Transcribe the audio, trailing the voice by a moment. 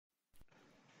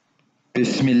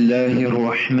بسم الله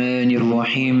الرحمن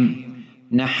الرحيم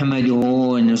نحمده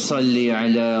ونصلي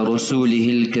على رسوله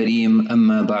الكريم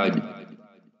أما بعد.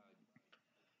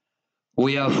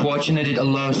 We are fortunate that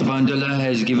Allah subhanahu wa ta'ala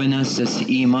has given us this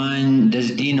Iman,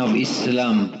 this Deen of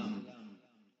Islam.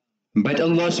 But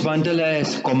Allah subhanahu wa ta'ala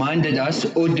has commanded us,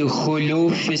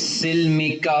 Udkhulu fis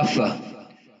silmi kafa.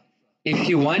 If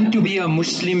you want to be a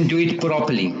Muslim, do it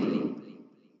properly.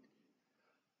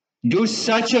 Do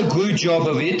such a good job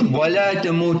of it, وَلَا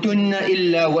تَمُوتُنَّ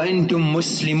إِلَّا وَأَنْتُمْ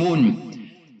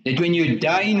مُسْلِمُونَ, that when you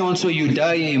die also you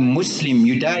die a Muslim,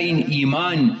 you die in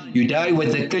Iman, you die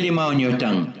with the kalima on your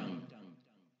tongue.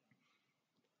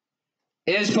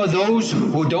 As for those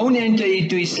who don't enter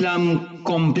into Islam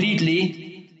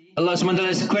completely, Allah subhanahu wa ta'ala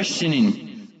is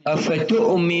questioning,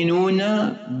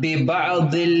 أَفَتُؤْمِنُونَ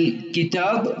بِبَعْضِ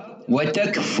الْكِتَابِ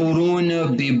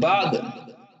وَتَكْفُرُونَ بِبَعْضِ.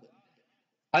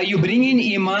 Are you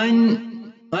bringing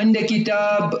Iman on the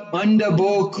Kitab, on the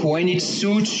book, when it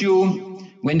suits you,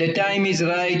 when the time is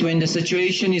right, when the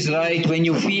situation is right, when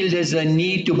you feel there's a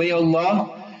need to obey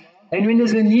Allah? And when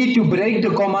there's a need to break the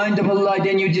command of Allah,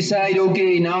 then you decide,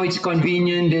 okay, now it's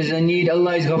convenient, there's a need,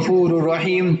 Allah is Ghafoor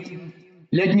Rahim,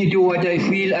 let me do what I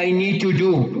feel I need to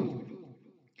do.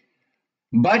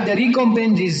 But the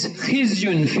recompense is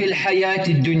khizyun fil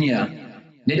hayati dunya,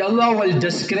 that Allah will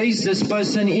disgrace this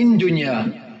person in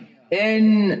dunya,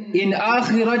 and in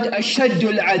akhirat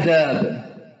ashaddul adhab.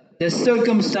 The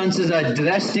circumstances are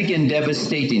drastic and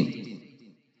devastating.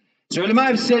 So ulama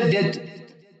have said that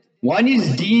one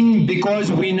is deen because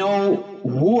we know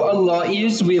who Allah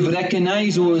is, we have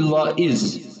recognized who Allah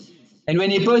is. And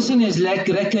when a person has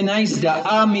recognized the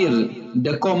amir,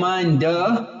 the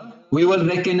commander, we will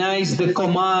recognize the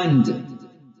command.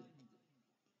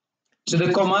 So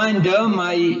the commander,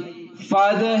 my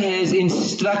father has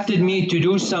instructed me to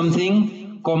do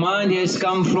something, command has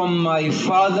come from my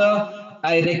father,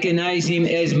 I recognize him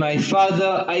as my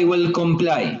father, I will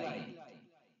comply.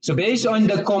 So based on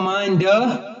the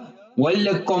commander, will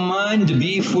the command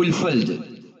be fulfilled?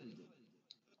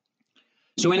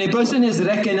 So when a person has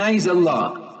recognized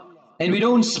Allah, and we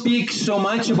don't speak so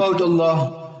much about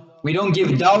Allah, we don't give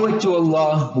da'wah to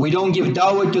Allah, we don't give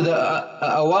da'wah to the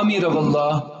awamir of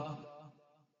Allah,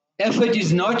 effort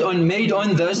is not made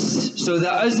on this, so the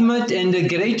azmat and the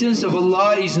greatness of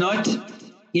Allah is not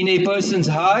in a person's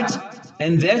heart,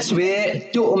 and that's where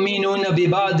تُؤْمِنُونَ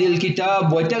بِبَعْضِ الْكِتَابِ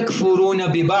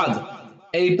وَتَكْفُرُونَ بِبَعْضِ.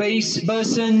 A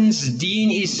person's deen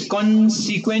is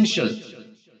consequential.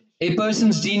 A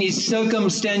person's deen is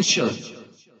circumstantial.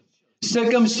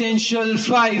 Circumstantial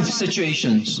 5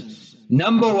 situations.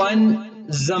 Number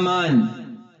 1,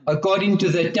 zaman, according to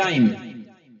the time.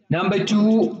 Number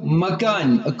 2,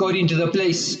 makan, according to the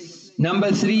place.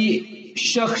 Number 3,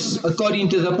 shakhs, according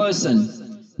to the person.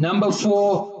 Number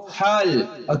 4, hal,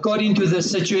 according to the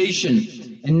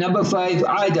situation. And number 5,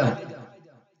 ada,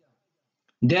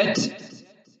 that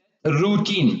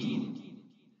routine.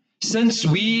 Since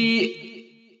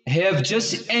we have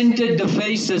just entered the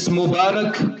faces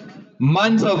Mubarak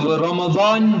month of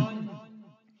Ramadan,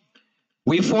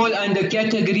 we fall under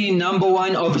category number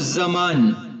 1 of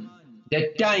zaman.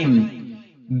 That time,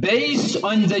 based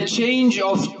on the change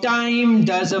of time,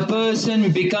 does a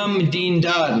person become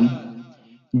deendar?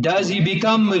 Does he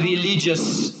become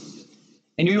religious?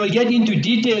 And we will get into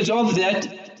details of that,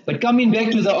 but coming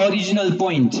back to the original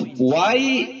point,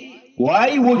 why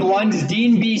would one's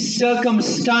deen be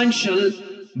circumstantial,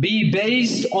 be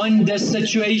based on the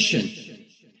situation?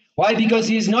 Why? Because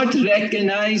he is not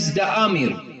recognized the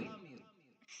Amir.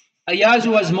 Ayaz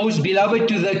was most beloved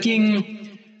to the king.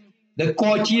 The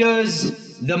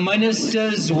courtiers, the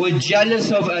ministers were jealous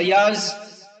of Ayaz.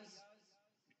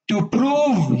 To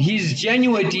prove his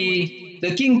genuinity,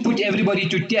 the king put everybody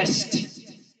to test.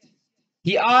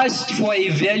 He asked for a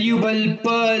valuable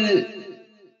pearl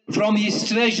from his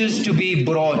treasures to be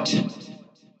brought.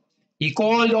 He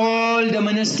called all the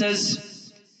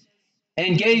ministers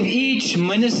and gave each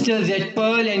minister that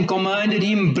pearl and commanded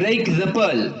him, break the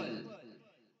pearl.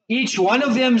 Each one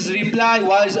of them's reply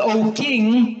was, O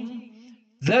king,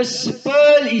 this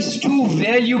pearl is too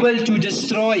valuable to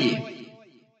destroy.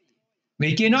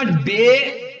 We cannot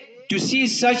bear to see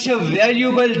such a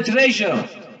valuable treasure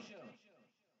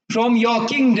from your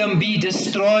kingdom be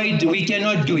destroyed. We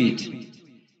cannot do it.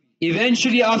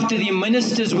 Eventually, after the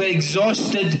ministers were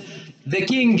exhausted, the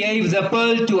king gave the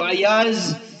pearl to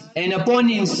Ayaz, and upon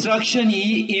instruction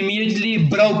he immediately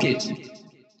broke it.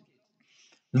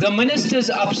 The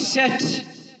ministers, upset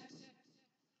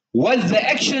with the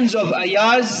actions of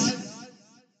Ayaz,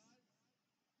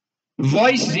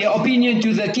 voiced their opinion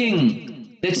to the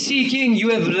king, that see king, you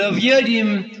have revered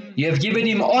him, you have given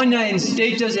him honor and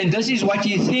status, and this is what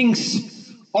he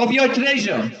thinks of your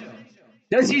treasure.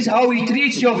 This is how he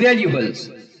treats your valuables.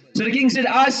 So the king said,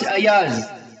 ask Ayaz.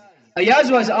 Ayaz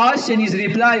was asked, and his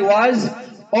reply was,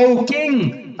 O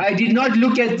king, I did not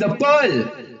look at the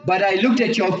pearl, but I looked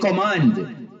at your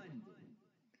command.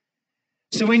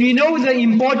 So when we know the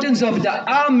importance of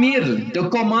the Amir, the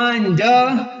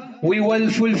commander, we will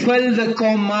fulfill the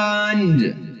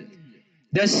command.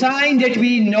 The sign that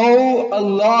we know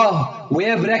Allah, we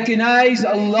have recognized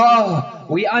Allah,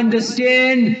 we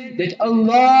understand that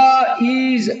Allah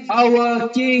is our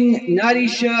King,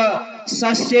 nourisher,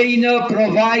 sustainer,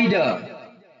 provider.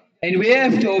 And we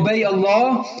have to obey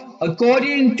Allah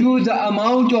according to the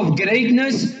amount of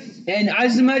greatness and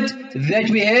azmat that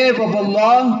we have of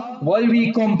Allah while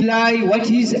we comply with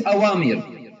His awamir.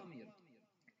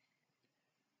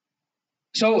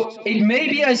 So it may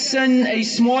be a sin, a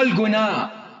small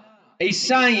guna, a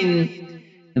sign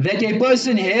that a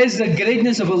person has the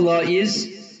greatness of Allah is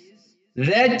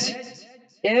that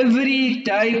every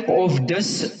type of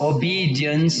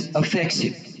disobedience affects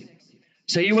him.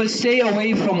 So he will stay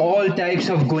away from all types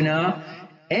of guna,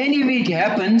 and if it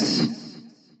happens,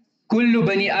 kullu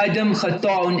bani adam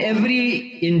khata'un,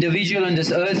 every individual on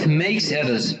this earth makes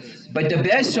errors, but the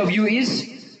best of you is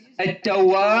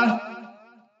at-tawwabina,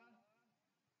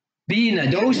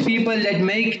 those people that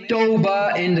make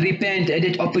tawbah and repent at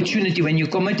that opportunity when you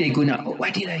commit a guna. Oh,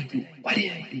 what did I do? What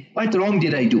did I do? What wrong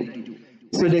did I do?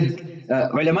 So the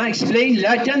ulama explain,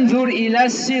 لا تنظر إلى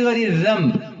صغر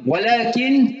الذنب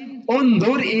ولكن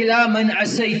انظر إلى من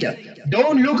عصيت.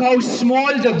 Don't look how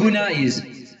small the guna is,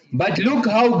 but look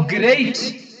how great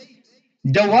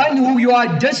the one who you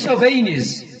are disobeying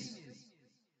is.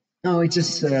 No, it's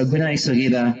just guna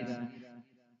saghira.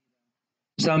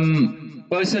 Some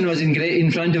person was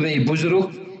in front of a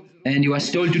buzruk and he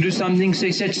was told to do something, so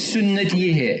he said, sunnat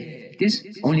ye hai. It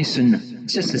is only sunnah.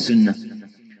 It's just the sunnah.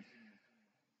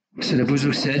 So the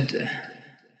buzruk said,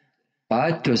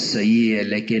 baat to sahi hai,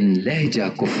 lekin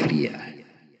lehja kufriya.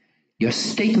 Your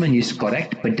statement is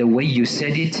correct, but the way you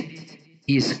said it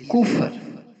is kufr.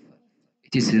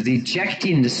 It is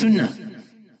rejecting the sunnah.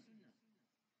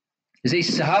 The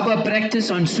Sahaba practice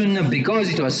on sunnah because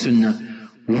it was sunnah.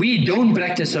 We don't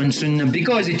practice on sunnah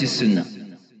because it is sunnah.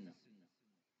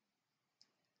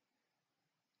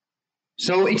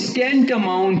 So it's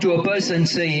tantamount to a person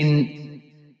saying,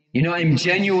 you know, I'm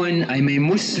genuine, I'm a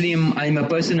Muslim, I'm a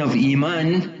person of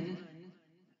Iman.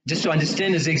 Just to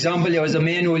understand this example, there was a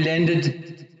man who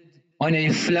landed on a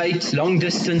flight, long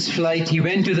distance flight. He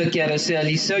went to the carousel,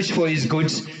 he searched for his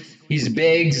goods, his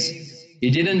bags, he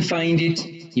didn't find it.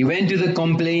 He went to the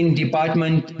complaint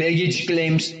department, baggage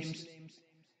claims,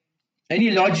 and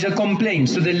he lodged a complaint.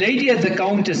 So the lady at the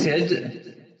counter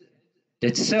said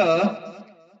that, sir,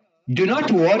 do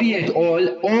not worry at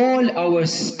all our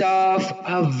staff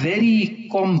are very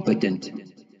competent.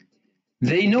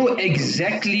 They know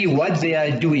exactly what they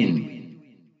are doing.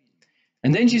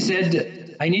 And then she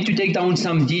said, I need to take down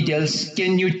some details.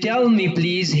 Can you tell me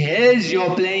please, has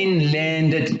your plane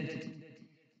landed?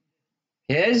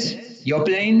 Has your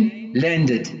plane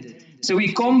landed? So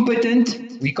we competent,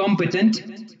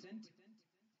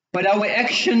 but our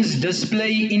actions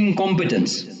display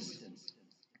incompetence.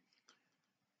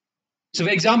 So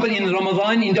for example, in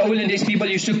Ramadan, in the olden days, people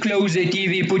used to close their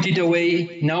TV, put it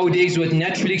away. Nowadays with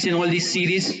Netflix and all these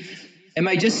series, am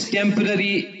I just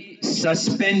temporary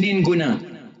suspending guna?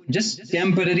 Just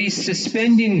temporary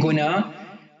suspending guna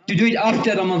to do it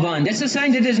after Ramadan. That's a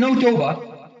sign that there's no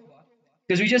tawbah,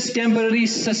 because we just temporarily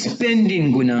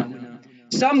suspending guna.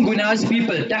 Some gunas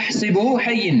people, تحسبه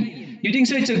حين. You think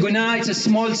so it's a guna, it's a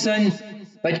small sin,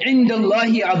 but عند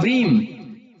الله عظيم.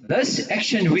 This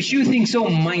action which you think so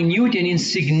minute and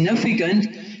insignificant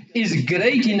is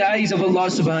great in the eyes of Allah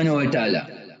subhanahu wa ta'ala.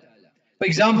 For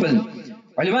example,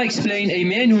 ulama explain a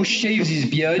man who shaves his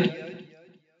beard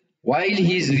while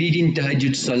he is reading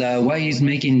tahajjud salah, while he is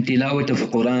making tilawat of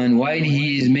Quran, while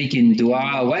he is making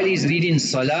dua, while he is reading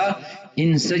salah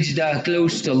in sajda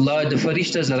close to Allah, the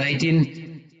farishtas are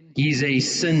writing, he is a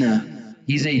sinner,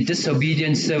 he is a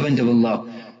disobedient servant of Allah.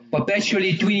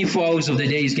 Perpetually 24 hours of the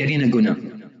day is getting a guna.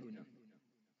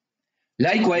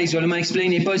 Likewise, ulama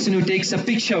explain a person who takes a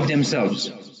picture of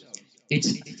themselves.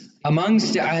 It's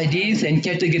amongst the hadith and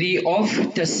category of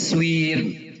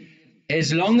tasweer.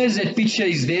 As long as that picture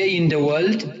is there in the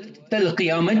world, till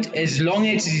Qiyamah, as long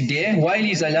as it's there, while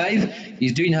he's alive,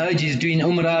 he's doing Hajj, he's doing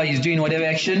Umrah, he's doing whatever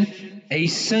action, a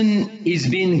sin is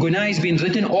being, guna is being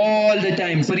written all the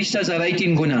time. Farishtas are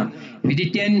writing guna. We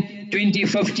did 10, 20,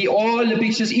 50, all the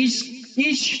pictures,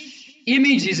 each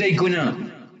image is a guna.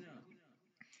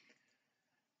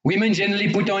 Women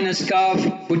generally put on a scarf,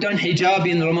 put on hijab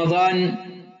in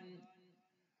Ramadan.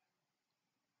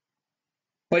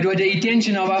 But with the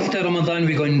intention of after Ramadan,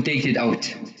 we're going to take it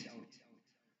out.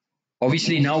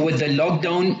 Obviously now with the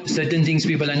lockdown, certain things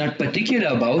people are not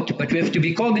particular about, but we have to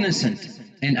be cognizant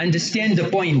and understand the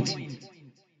point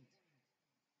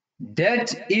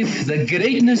that if the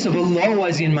greatness of Allah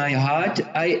was in my heart,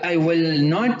 I will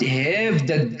not have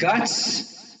the guts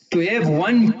to have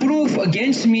one proof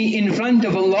against me in front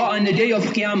of Allah on the day of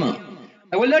Qiyamah.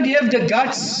 I will not have the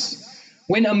guts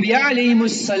when Anbiya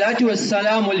alayhimus salatu was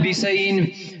salam will be saying,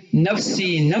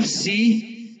 Nafsi, Nafsi,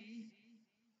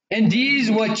 and these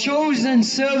were chosen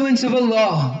servants of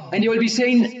Allah, and they will be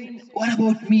saying, what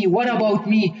about me, what about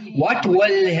me, what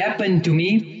will happen to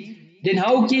me? Then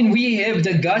how can we have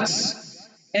the guts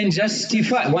and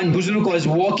justify? One Buzurg was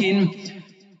walking,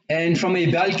 and from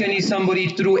a balcony somebody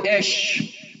threw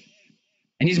ash,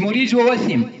 and his murids were with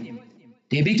him.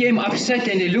 They became upset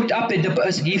and they looked up at the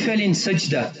person. He fell in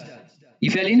sajda. He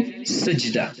fell in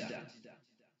sajda.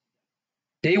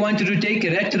 They wanted to take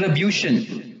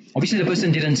retribution. Obviously the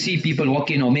person didn't see people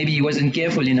walking, or maybe he wasn't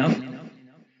careful enough.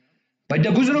 But the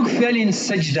Buzurg fell in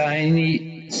sajda, and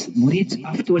his murids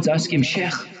afterwards asked him,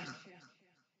 Shaykh,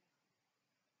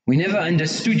 we never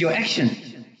understood your action.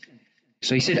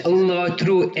 So he said, Allah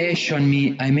threw ash on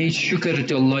me. I made shukr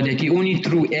to Allah that He only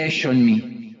threw ash on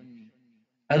me.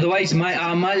 Otherwise my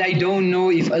a'mal, I don't know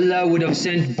if Allah would have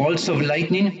sent bolts of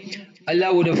lightning.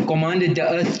 Allah would have commanded the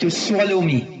earth to swallow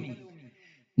me.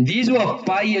 These were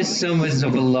pious servants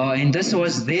of Allah, and this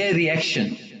was their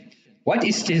reaction. What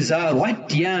istizar, what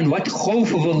dhyan, what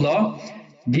khawf of Allah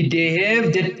did they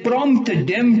have that prompted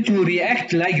them to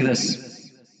react like this?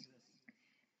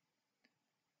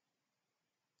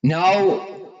 Now,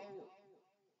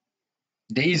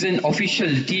 there isn't official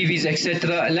TVs,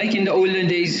 etc. Like in the olden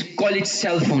days, call it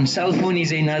cell phone. Cell phone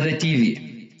is another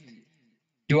TV.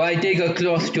 Do I take a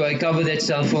cloth? Do I cover that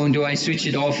cell phone? Do I switch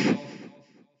it off?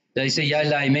 Do I say,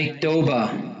 Yalla, I make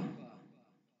tawbah?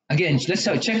 Again, let's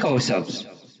check ourselves.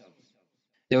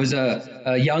 There was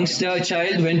a youngster, a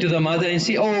child, went to the mother and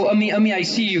said, oh, Ami, I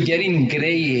see you getting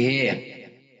grey hair.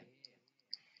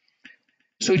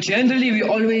 So generally we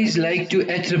always like to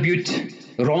attribute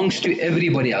wrongs to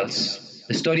everybody else.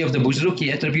 The story of the Buzruk,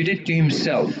 he attributed to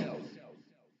himself.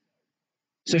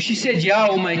 So she said, yeah,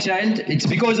 oh my child, it's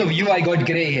because of you I got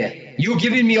grey hair. You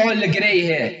giving me all the grey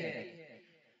hair.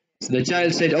 So the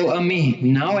child said, oh Ammi,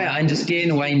 now I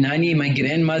understand why Nani, my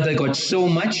grandmother, got so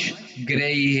much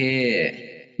grey hair.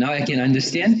 Now I can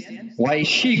understand why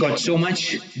she got so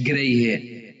much grey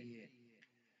hair.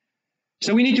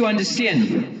 So we need to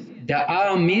understand the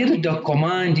Amir, the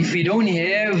command. If we don't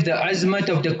have the azmat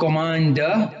of the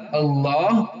commander,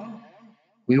 Allah,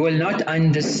 we will not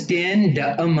understand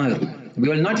the Amr. We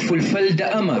will not fulfill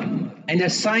the Amr. And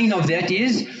the sign of that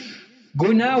is,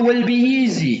 Guna will be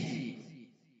easy.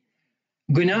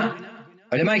 Guna,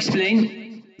 ulama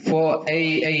explain, for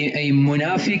a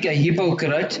munafiq, a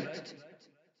hypocrite,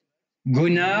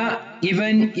 Guna,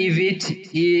 even if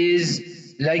it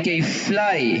is like a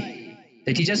fly,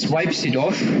 that he just wipes it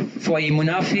off, for a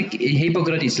munafiq, a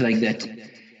hypocrite is like that.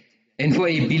 And for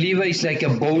a believer, it's like a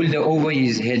boulder over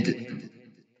his head.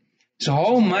 So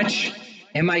how much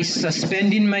am I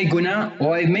suspending my guna,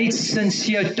 or I made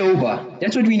sincere tawbah?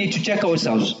 That's what we need to check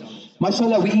ourselves.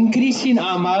 MashaAllah, we increase in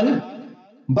amal,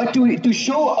 but to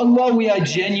show Allah we are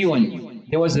genuine.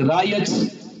 There was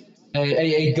riots,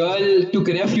 a girl took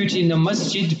refuge in the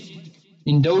masjid.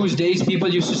 In those days, people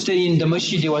used to stay in the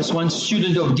masjid. There was one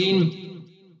student of Deen.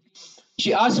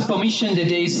 She asked permission that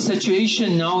there is a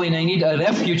situation now and I need a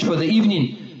refuge for the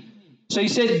evening. So he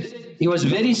said, he was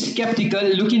very skeptical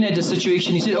looking at the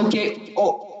situation. He said, okay,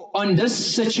 on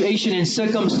this situation and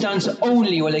circumstance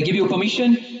only will I give you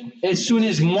permission. As soon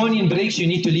as morning breaks, you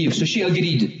need to leave. So she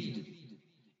agreed.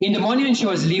 In the morning when she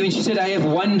was leaving, she said, I have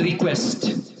one request.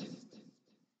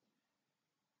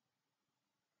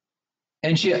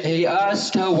 And he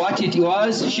asked her what it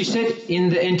was. She said, in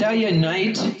the entire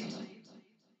night,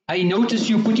 I noticed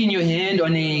you putting your hand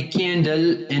on a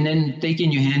candle and then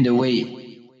taking your hand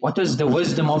away. What was the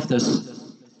wisdom of this?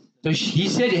 So he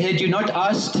said, had you not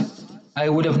asked, I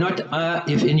would have not,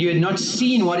 and you had not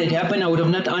seen what had happened, I would have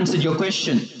not answered your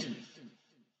question.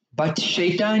 But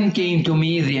shaitan came to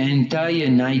me the entire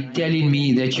night telling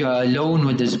me that you are alone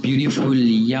with this beautiful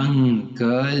young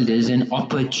girl. There's an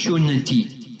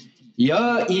opportunity.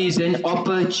 Here is an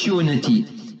opportunity.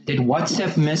 That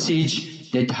WhatsApp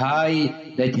message, that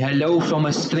hi, that hello from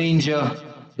a stranger,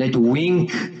 that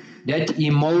wink, that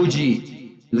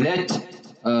emoji, that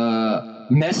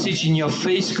message in your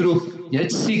face group,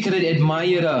 that secret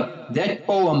admirer, that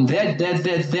poem, that,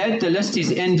 the list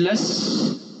is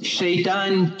endless.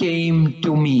 Shaitan came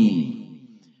to me.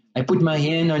 I put my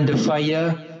hand on the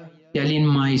fire, telling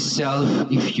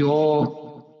myself, if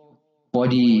your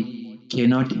body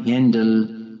cannot handle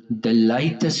the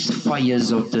lightest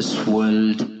fires of this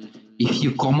world, if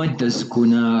you commit this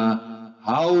guna,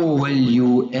 how will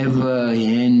you ever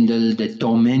handle the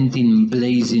tormenting,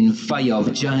 blazing fire of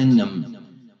Jahannam?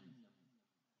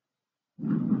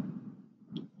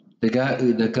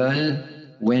 The girl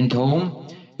went home.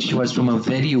 She was from a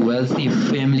very wealthy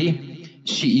family.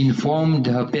 She informed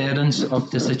her parents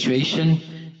of the situation,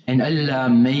 and Allah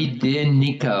made their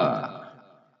nikah.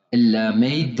 Allah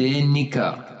made their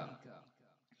nikah.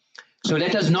 So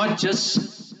let us not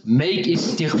just make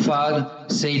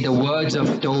istighfar, say the words of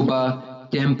tawbah,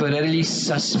 temporarily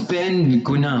suspend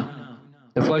guna.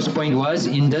 The first point was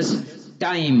in this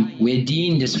time where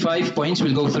deen, there's 5 points,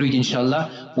 we'll go through it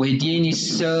inshallah, where deen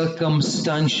is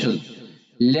circumstantial.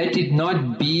 Let it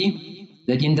not be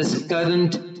that in this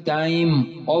current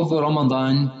time of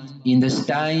Ramadan, in this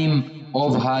time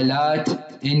of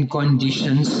halat and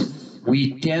conditions,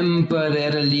 we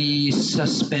temporarily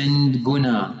suspend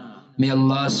guna. May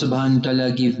Allah subhanahu wa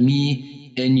ta'ala give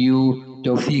me and you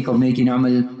tawfiq of making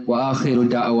amal. Wa akhiru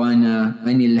da'wana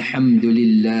anil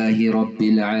hamdulillahi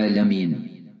rabbil alameen.